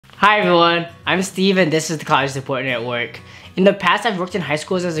Hi everyone, I'm Steve and this is the College Support Network. In the past, I've worked in high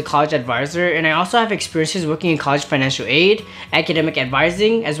schools as a college advisor, and I also have experiences working in college financial aid, academic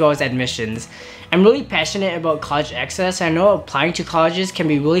advising, as well as admissions. I'm really passionate about college access, and I know applying to colleges can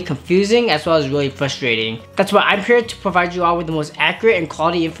be really confusing as well as really frustrating. That's why I'm here to provide you all with the most accurate and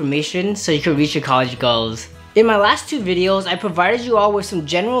quality information so you can reach your college goals. In my last two videos, I provided you all with some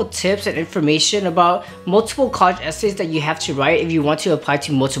general tips and information about multiple college essays that you have to write if you want to apply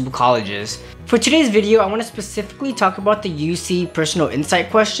to multiple colleges. For today's video, I want to specifically talk about the UC Personal Insight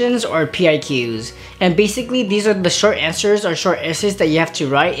Questions, or PIQs. And basically, these are the short answers or short essays that you have to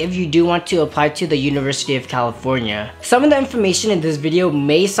write if you do want to apply to the University of California. Some of the information in this video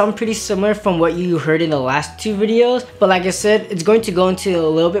may sound pretty similar from what you heard in the last two videos, but like I said, it's going to go into a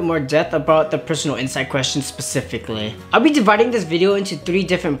little bit more depth about the Personal Insight Questions specifically. I'll be dividing this video into three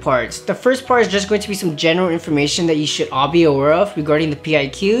different parts. The first part is just going to be some general information that you should all be aware of regarding the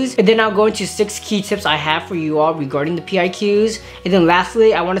PIQs, and then I'll go into 6 key tips I have for you all regarding the PIQs, and then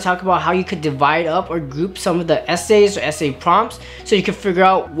lastly I want to talk about how you could divide up or group some of the essays or essay prompts so you can figure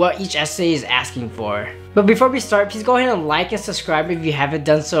out what each essay is asking for. But before we start, please go ahead and like and subscribe if you haven't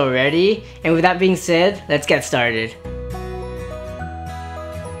done so already, and with that being said, let's get started.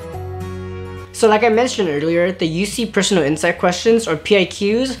 So like I mentioned earlier, the UC Personal Insight Questions, or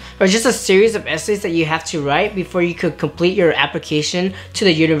PIQs, are just a series of essays that you have to write before you could complete your application to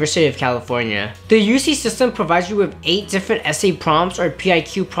the University of California. The UC system provides you with 8 different essay prompts or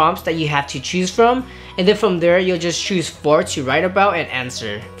PIQ prompts that you have to choose from, and then from there you'll just choose 4 to write about and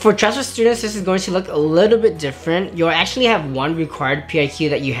answer. For transfer students, this is going to look a little bit different. You'll actually have 1 required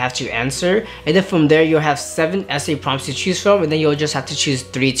PIQ that you have to answer, and then from there you'll have 7 essay prompts to choose from, and then you'll just have to choose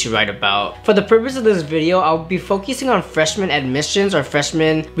 3 to write about. For the purpose of this video, I'll be focusing on freshman admissions or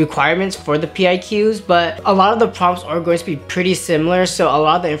freshman requirements for the PIQs, but a lot of the prompts are going to be pretty similar, so a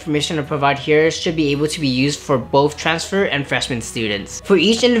lot of the information I provide here should be able to be used for both transfer and freshman students. For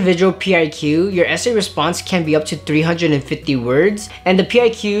each individual PIQ, your essay response can be up to 350 words, and the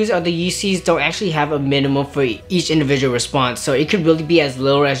PIQs or the UCs don't actually have a minimum for each individual response, so it could really be as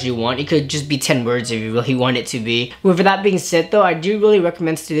little as you want. It could just be 10 words if you really want it to be. With that being said though, I do really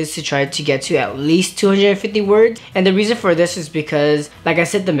recommend students to try to get to at least 250 words, and the reason for this is because, like I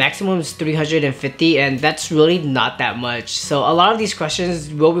said, the maximum is 350, and that's really not that much. So a lot of these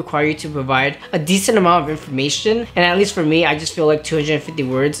questions will require you to provide a decent amount of information, and at least for me, I just feel like 250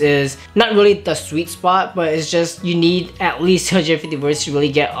 words is not really the sweet spot, but it's just you need at least 250 words to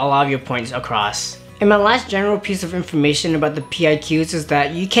really get a lot of your points across. And my last general piece of information about the PIQs is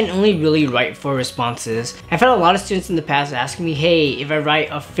that you can only really write 4 responses. I've had a lot of students in the past asking me, hey, if I write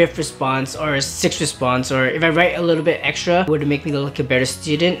a 5th response or a 6th response, or if I write a little bit extra, would it make me look like a better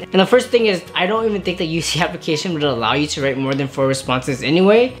student? And the first thing is, I don't even think that UC application would allow you to write more than 4 responses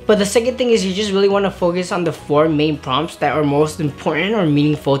anyway. But the second thing is, you just really want to focus on the 4 main prompts that are most important or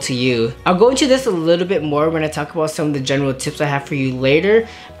meaningful to you. I'll go into this a little bit more when I talk about some of the general tips I have for you later,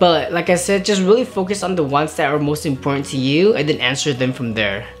 but like I said, just really focus on the ones that are most important to you and then answer them from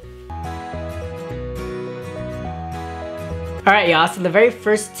there. Alright y'all, so the very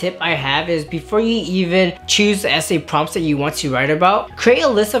first tip I have is, before you even choose the essay prompts that you want to write about, create a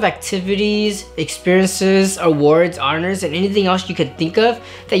list of activities, experiences, awards, honors, and anything else you could think of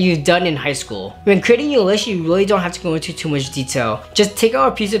that you've done in high school. When creating your list, you really don't have to go into too much detail. Just take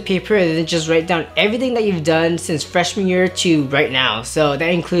out a piece of paper and then just write down everything that you've done since freshman year to right now. So that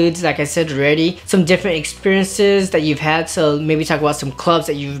includes, like I said already, some different experiences that you've had. So maybe talk about some clubs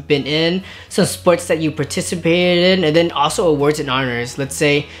that you've been in, some sports that you participated in, and then also awards and honors. Let's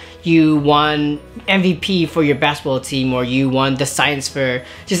say you won MVP for your basketball team, or you won the science fair,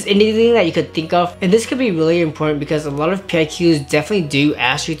 just anything that you could think of. And this could be really important because a lot of PIQs definitely do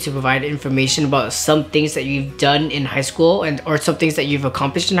ask you to provide information about some things that you've done in high school or some things that you've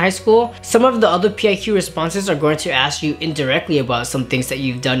accomplished in high school. Some of the other PIQ responses are going to ask you indirectly about some things that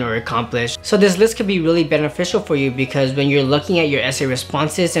you've done or accomplished. So this list could be really beneficial for you, because when you're looking at your essay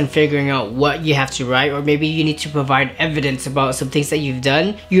responses and figuring out what you have to write, or maybe you need to provide evidence about some things that you've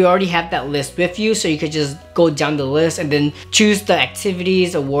done, you already have that list with you, so you could just go down the list and then choose the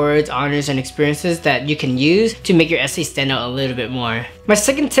activities, awards, honors, and experiences that you can use to make your essay stand out a little bit more. My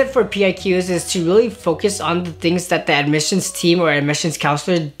second tip for PIQs is to really focus on the things that the admissions team or admissions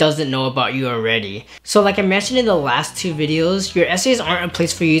counselor doesn't know about you already. So like I mentioned in the last 2 videos, your essays aren't a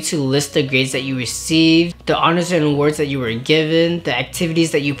place for you to list the grades that you received, the honors and awards that you were given, the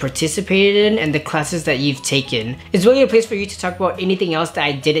activities that you participated in, and the classes that you've taken. It's really a place for you to talk about anything else that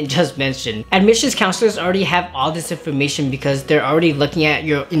I didn't just mention. Admissions counselors already already have all this information because they're already looking at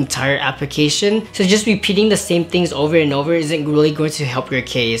your entire application. So just repeating the same things over and over isn't really going to help your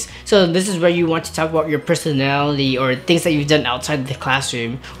case. So this is where you want to talk about your personality or things that you've done outside the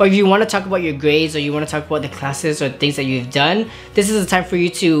classroom. Or if you want to talk about your grades or you want to talk about the classes or things that you've done, this is the time for you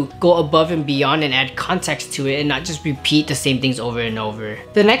to go above and beyond and add context to it and not just repeat the same things over and over.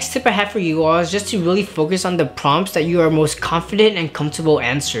 The next tip I have for you all is just to really focus on the prompts that you are most confident and comfortable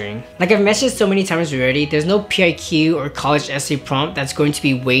answering. Like I've mentioned so many times already, there's no PIQ or college essay prompt that's going to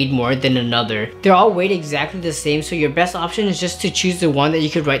be weighed more than another. They're all weighed exactly the same, so your best option is just to choose the one that you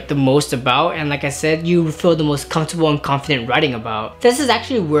could write the most about, and like I said, you feel the most comfortable and confident writing about. This is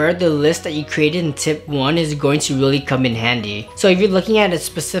actually where the list that you created in tip 1 is going to really come in handy. So if you're looking at a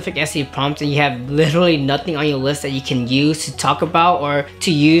specific essay prompt and you have literally nothing on your list that you can use to talk about or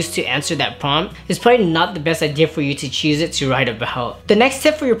to use to answer that prompt, it's probably not the best idea for you to choose it to write about. The next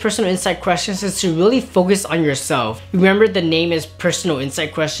tip for your personal insight questions is to really focus on yourself. Remember, the name is personal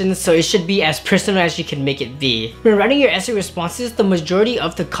insight questions, so it should be as personal as you can make it be. When writing your essay responses, the majority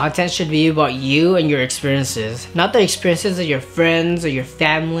of the content should be about you and your experiences, not the experiences of your friends or your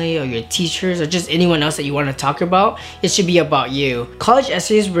family or your teachers or just anyone else that you want to talk about. It should be about you. College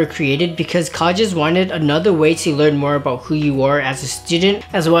essays were created because colleges wanted another way to learn more about who you are as a student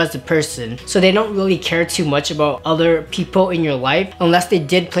as well as a person. So they don't really care too much about other people in your life unless they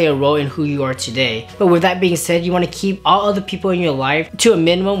did play a role in who you are today. But with that being said, you want to keep all other people in your life to a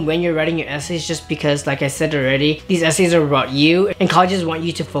minimum when you're writing your essays, just because, like I said already, these essays are about you and colleges want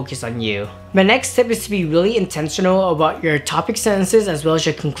you to focus on you. My next tip is to be really intentional about your topic sentences as well as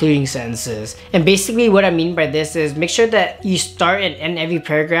your concluding sentences. And basically what I mean by this is make sure that you start and end every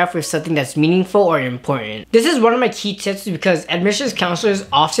paragraph with something that's meaningful or important. This is one of my key tips because admissions counselors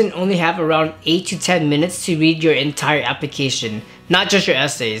often only have around 8 to 10 minutes to read your entire application. Not just your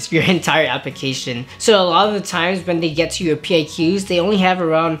essays, your entire application. So a lot of the times when they get to your PIQs, they only have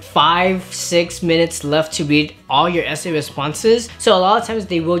around 5-6 minutes left to read all your essay responses. So a lot of times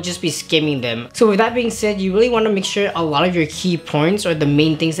they will just be skimming them. So with that being said, you really want to make sure a lot of your key points or the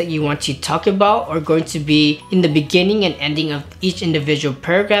main things that you want to talk about are going to be in the beginning and ending of each individual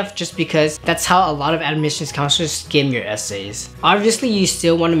paragraph, just because that's how a lot of admissions counselors skim your essays. Obviously, you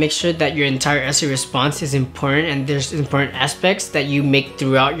still want to make sure that your entire essay response is important and there's important aspects that you make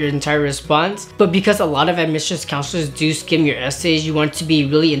throughout your entire response. But because a lot of admissions counselors do skim your essays, you want to be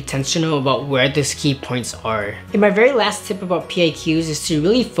really intentional about where those key points are. And my very last tip about PIQs is to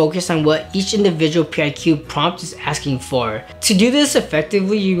really focus on what each individual PIQ prompt is asking for. To do this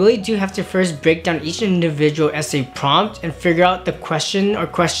effectively, you really do have to first break down each individual essay prompt and figure out the question or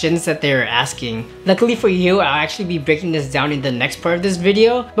questions that they are asking. Luckily for you, I'll actually be breaking this down in the next part of this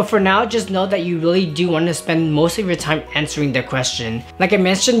video, but for now, just know that you really do want to spend most of your time answering the question. Like I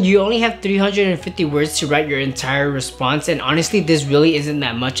mentioned, you only have 350 words to write your entire response, and honestly, this really isn't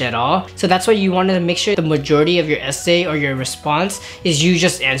that much at all. So that's why you want to make sure the majority of your essay or your response is you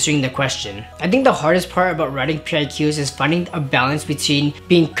just answering the question. I think the hardest part about writing PIQs is finding a balance between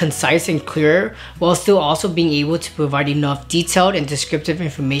being concise and clear while still also being able to provide enough detailed and descriptive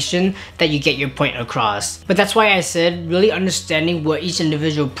information that you get your point across. But that's why I said really understanding what each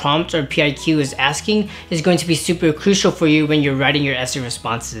individual prompt or PIQ is asking is going to be super crucial for you when you're writing your essay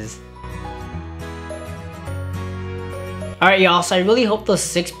responses. Alright y'all, so I really hope those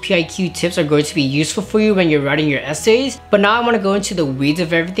 6 PIQ tips are going to be useful for you when you're writing your essays. But now I want to go into the weeds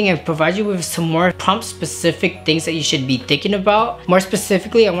of everything and provide you with some more prompt specific things that you should be thinking about. More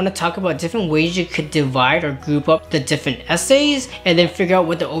specifically, I want to talk about different ways you could divide or group up the different essays and then figure out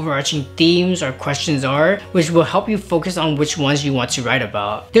what the overarching themes or questions are, which will help you focus on which ones you want to write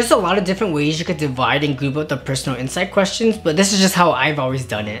about. There's a lot of different ways you could divide and group up the personal insight questions, but this is just how I've always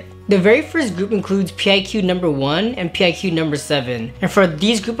done it. The very first group includes PIQ number 1 and PIQ number 7. And for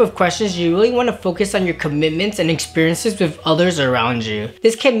these group of questions, you really want to focus on your commitments and experiences with others around you.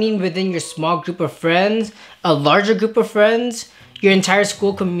 This can mean within your small group of friends, a larger group of friends, your entire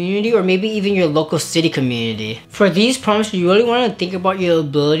school community, or maybe even your local city community. For these prompts, you really want to think about your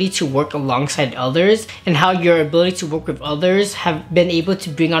ability to work alongside others and how your ability to work with others have been able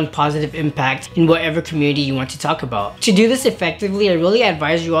to bring on positive impact in whatever community you want to talk about. To do this effectively, I really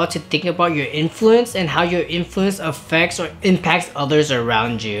advise you all to think about your influence and how your influence affects or impacts others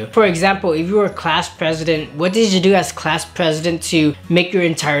around you. For example, if you were class president, what did you do as class president to make your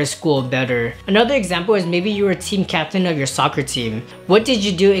entire school better? Another example is maybe you were team captain of your soccer team. What did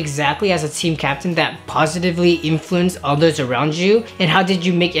you do exactly as a team captain that positively influenced others around you, and how did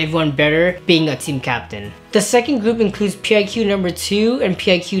you make everyone better being a team captain? The second group includes PIQ number 2 and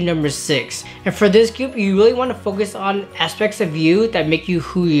PIQ number 6. And for this group, you really want to focus on aspects of you that make you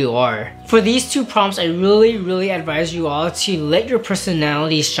who you are. For these two prompts, I really advise you all to let your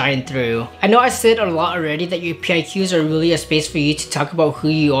personality shine through. I know I said a lot already that your PIQs are really a space for you to talk about who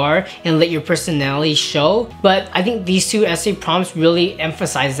you are and let your personality show, but I think these two essay prompts really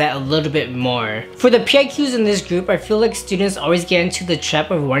emphasize that a little bit more. For the PIQs in this group, I feel like students always get into the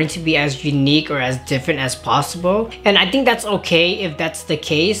trap of wanting to be as unique or as different as possible, and I think that's okay if that's the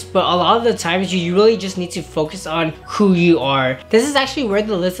case, but a lot of the times you really just need to focus on who you are. This is actually where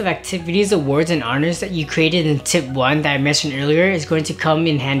the list of activities, awards, and honors that you created in tip 1 that I mentioned earlier is going to come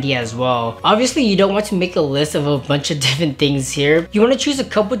in handy as well. Obviously, you don't want to make a list of a bunch of different things here. You want to choose a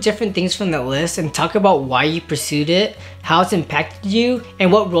couple different things from that list and talk about why you pursued it, how it's impacted you,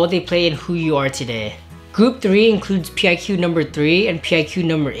 and what role they play in who you are today. Group 3 includes PIQ number 3 and PIQ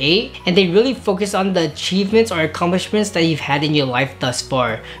number 8, and they really focus on the achievements or accomplishments that you've had in your life thus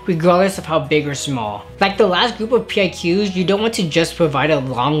far, regardless of how big or small. Like the last group of PIQs, you don't want to just provide a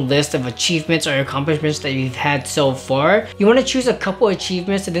long list of achievements or accomplishments that you've had so far. You want to choose a couple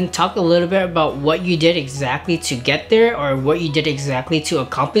achievements and then talk a little bit about what you did exactly to get there or what you did exactly to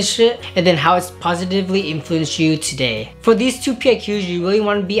accomplish it, and then how it's positively influenced you today. For these two PIQs, you really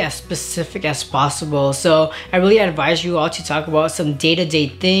want to be as specific as possible. So I really advise you all to talk about some day-to-day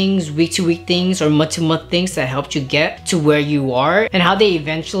things, week-to-week things, or month-to-month things that helped you get to where you are and how they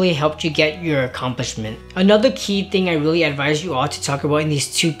eventually helped you get your accomplishment. Another key thing I really advise you all to talk about in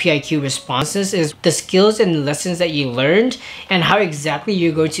these two PIQ responses is the skills and lessons that you learned and how exactly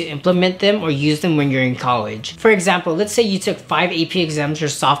you're going to implement them or use them when you're in college. For example, let's say you took 5 AP exams your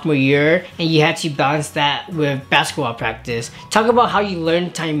sophomore year and you had to balance that with basketball practice. Talk about how you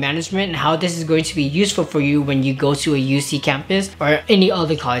learned time management and how this is going to be useful for you when you go to a UC campus or any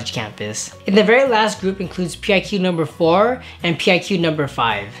other college campus. And the very last group includes PIQ number 4 and PIQ number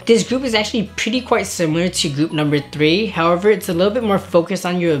 5. This group is actually quite similar to group number 3, however it's a little bit more focused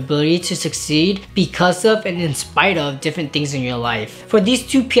on your ability to succeed because of and in spite of different things in your life. For these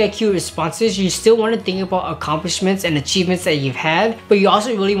two PIQ responses, you still want to think about accomplishments and achievements that you've had, but you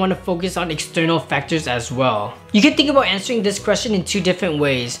also really want to focus on external factors as well. You can think about answering this question in 2 different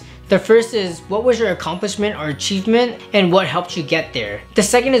ways. The first is, what was your accomplishment or achievement and what helped you get there? The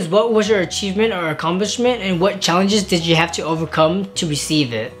second is, what was your achievement or accomplishment and what challenges did you have to overcome to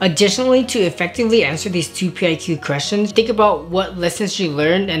receive it? Additionally, to effectively answer these 2 PIQ questions, think about what lessons you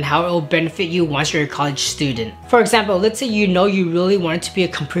learned and how it will benefit you once you're a college student. For example, let's say you know you really wanted to be a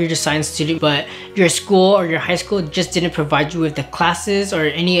computer science student, but your school or your high school just didn't provide you with the classes or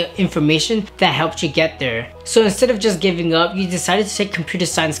any information that helped you get there. So instead of just giving up, you decided to take computer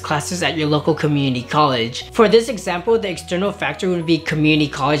science classes at your local community college. For this example, the external factor would be community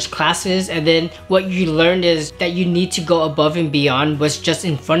college classes, and then what you learned is that you need to go above and beyond what's just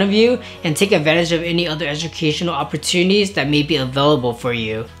in front of you and take advantage of any other educational opportunities that may be available for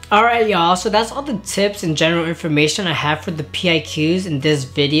you. Alright y'all, so that's all the tips and general information I have for the PIQs in this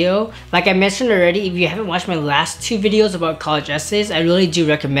video. Like I mentioned already, if you haven't watched my last 2 videos about college essays, I really do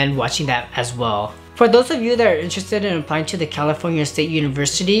recommend watching that as well. For those of you that are interested in applying to the California State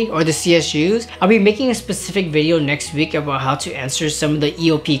University or the CSUs, I'll be making a specific video next week about how to answer some of the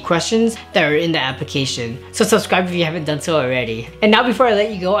EOP questions that are in the application. So subscribe if you haven't done so already. And now before I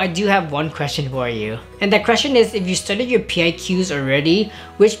let you go, I do have one question for you. And that question is, if you studied your PIQs already,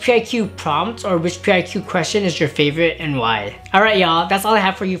 which PIQ prompt or which PIQ question is your favorite and why? Alright y'all, that's all I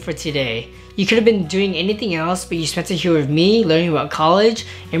have for you for today. You could have been doing anything else, but you spent it here with me learning about college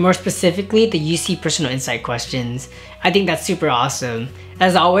and more specifically the UC personal insight questions. I think that's super awesome.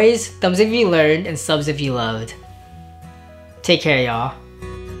 As always, thumbs if you learned and subs if you loved. Take care y'all.